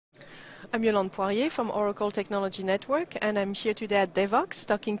I'm Yolande Poirier from Oracle Technology Network, and I'm here today at Devox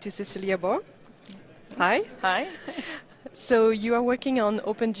talking to Cecilia Borg. Hi. Hi. So you are working on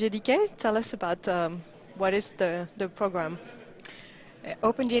OpenJDK. Tell us about what is the program.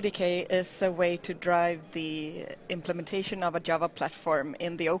 OpenJDK is a way to drive the implementation of a Java platform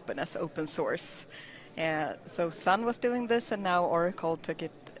in the open as open source. So Sun was doing this, and now Oracle took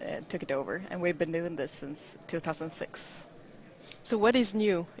it over, and we've been doing this since 2006. So what is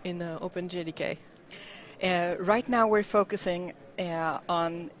new in OpenJDK? Right now we're focusing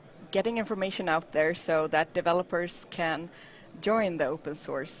on getting information out there so that developers can join the open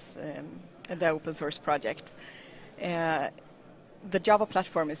source project. The Java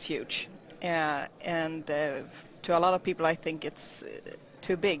platform is huge, and to a lot of people I think it's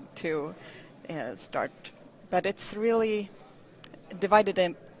too big to start. But it's really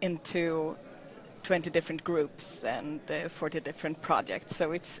divided into 20 different groups and 40 different projects,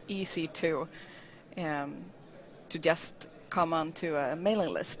 so it's easy to just come onto a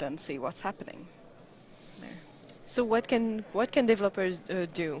mailing list and see what's happening there. So what can developers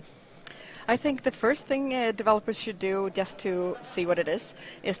do? I think the first thing developers should do, just to see what it is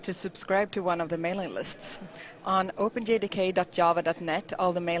to subscribe to one of the mailing lists. On openjdk.java.net,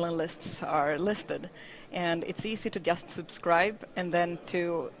 all the mailing lists are listed, and it's easy to just subscribe and then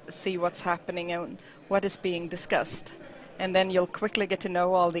to see what's happening and what is being discussed. And then you'll quickly get to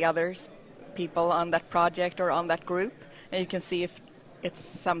know all the other people on that project or on that group, and you can see if it's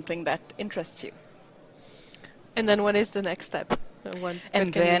something that interests you. And then what is the next step?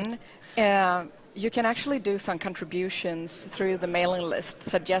 You can actually do some contributions through the mailing list,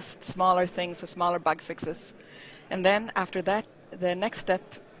 suggest smaller things or smaller bug fixes. And then after that, the next step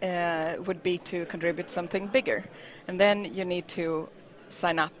would be to contribute something bigger. And then you need to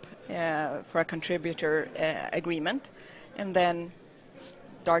sign up for a contributor agreement, and then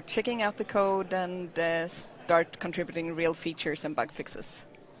start checking out the code and start contributing real features and bug fixes.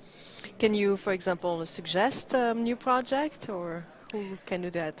 Can you, for example, suggest a new project, or who can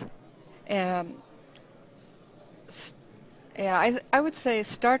do that? I would say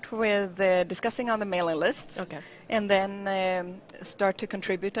start with discussing on the mailing lists, okay, and then start to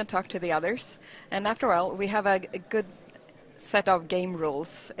contribute and talk to the others. And after a while, we have a good set of game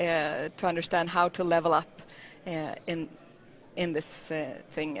rules to understand how to level up in this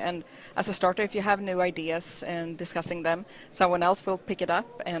thing. And as a starter, if you have new ideas and discussing them, someone else will pick it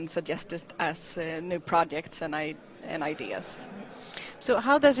up and suggest it as new projects and ideas. So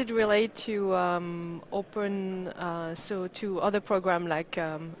how does it relate to to other programs like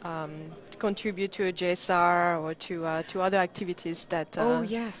contribute to a JSR or to other activities that? Oh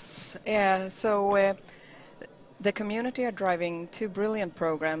yes, the community are driving two brilliant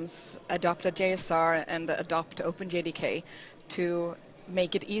programs, Adopt-JSR and Adopt-OpenJDK, to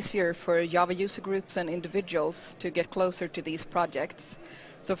make it easier for Java user groups and individuals to get closer to these projects.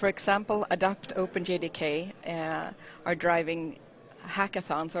 So, for example, Adopt-OpenJDK are driving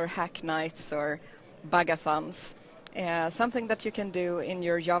hackathons or hack nights or bugathons, something that you can do in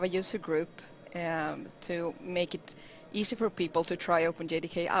your Java user group to make it easy for people to try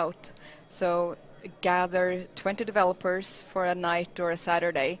OpenJDK out. So gather 20 developers for a night or a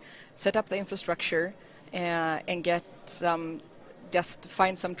Saturday, set up the infrastructure, and get just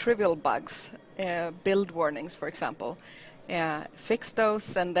find some trivial bugs, build warnings, for example, fix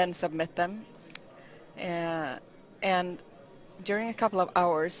those and then submit them. And during a couple of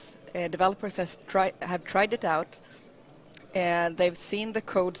hours, developers have tried it out. They've seen the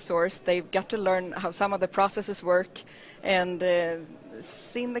code source. They've got to learn how some of the processes work, and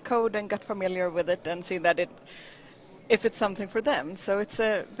seen the code and got familiar with it and see that if it's something for them. So it's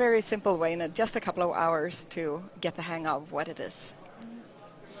a very simple way in just a couple of hours to get the hang of what it is.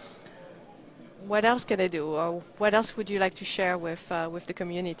 What else can they do, or what else would you like to share with the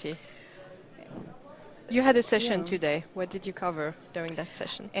community? You had a session today. What did you cover during that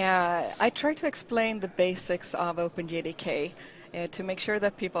session? I tried to explain the basics of OpenJDK to make sure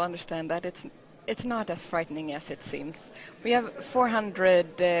that people understand that it's not as frightening as it seems. We have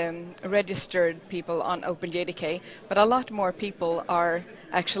 400 registered people on OpenJDK, but a lot more people are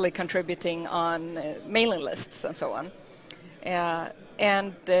actually contributing on mailing lists and so on.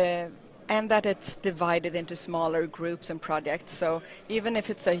 And that it's divided into smaller groups and projects. So even if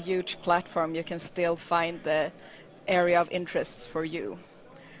it's a huge platform, you can still find the area of interest for you.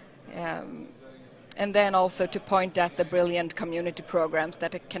 And then also to point at the brilliant community programs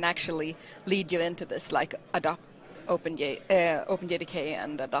that can actually lead you into this, like Adopt-OpenJDK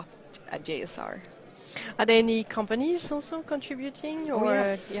and Adopt-JSR. Are there any companies also contributing? Oh, Or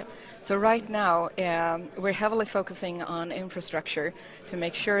yes. yeah. So right now, we're heavily focusing on infrastructure to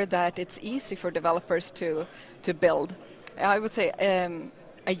make sure that it's easy for developers to build. I would say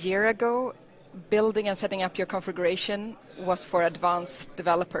a year ago, building and setting up your configuration was for advanced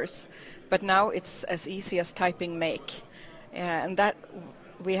developers, but now it's as easy as typing make. And that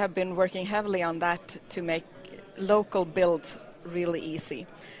we have been working heavily on that to make local build really easy.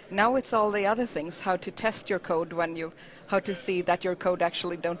 Now it's all the other things, how to test your code how to see that your code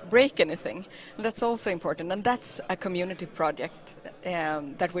actually don't break anything. And that's also important, and that's a community project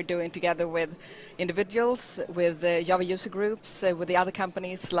that we're doing together with individuals, with Java user groups, with the other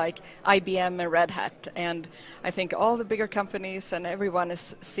companies like IBM and Red Hat. And I think all the bigger companies and everyone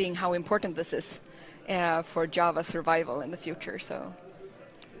is seeing how important this is for Java survival in the future. So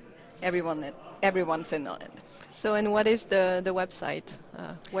everyone's in on it. So, and what is the website?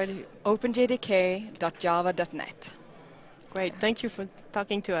 Where do you... openjdk.java.net. Great. Thank you for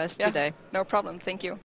talking to us today. No problem. Thank you.